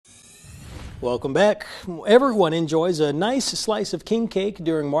Welcome back. Everyone enjoys a nice slice of king cake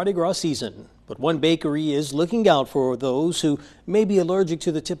during Mardi Gras season, but one bakery is looking out for those who may be allergic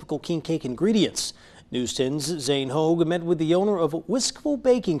to the typical king cake ingredients. News 10's Zane Hogue met with the owner of Whiskful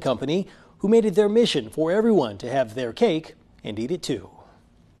Baking Company, who made it their mission for everyone to have their cake and eat it too.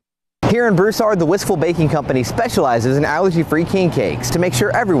 Here in Broussard, the Whiskful Baking Company specializes in allergy-free king cakes to make sure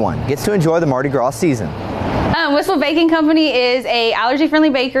everyone gets to enjoy the Mardi Gras season. Whiskful Baking Company is a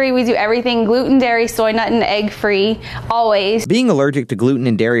allergy-friendly bakery. We do everything gluten, dairy, soy, nut, and egg-free, always. Being allergic to gluten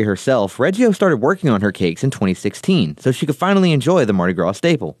and dairy herself, Reggio started working on her cakes in 2016 so she could finally enjoy the Mardi Gras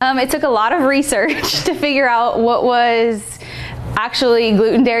staple. It took a lot of research to figure out what was actually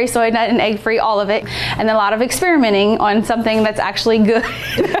gluten, dairy, soy, nut, and egg-free, all of it, and a lot of experimenting on something that's actually good.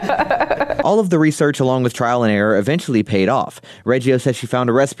 All of the research along with trial and error eventually paid off. Reggio says she found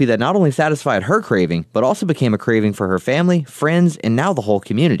a recipe that not only satisfied her craving, but also became a craving for her family, friends, and now the whole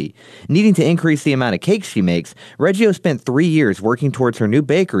community. Needing to increase the amount of cakes she makes, Reggio spent 3 years working towards her new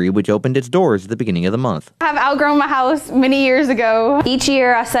bakery, which opened its doors at the beginning of the month. I've outgrown my house many years ago. Each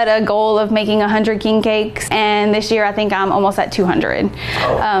year I set a goal of making 100 king cakes, and this year I think I'm almost at 200.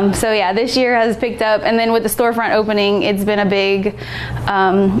 So yeah, this year has picked up, and then with the storefront opening, it's been a big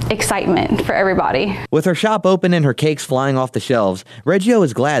excitement for everybody. With her shop open and her cakes flying off the shelves, Reggio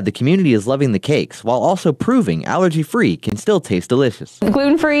is glad the community is loving the cakes while also proving allergy-free can still taste delicious.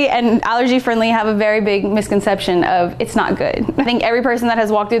 Gluten-free and allergy-friendly have a very big misconception of it's not good. I think every person that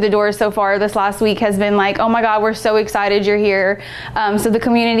has walked through the doors so far this last week has been like, oh my God, we're so excited you're here. So the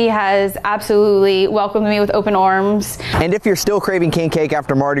community has absolutely welcomed me with open arms. And if you're still craving king cake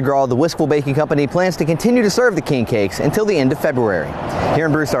after Mardi Gras, the Whiskful Baking Company plans to continue to serve the king cakes until the end of February. Here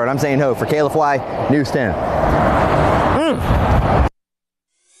in Broussard, I'm Zane Hogue for KLFY News 10.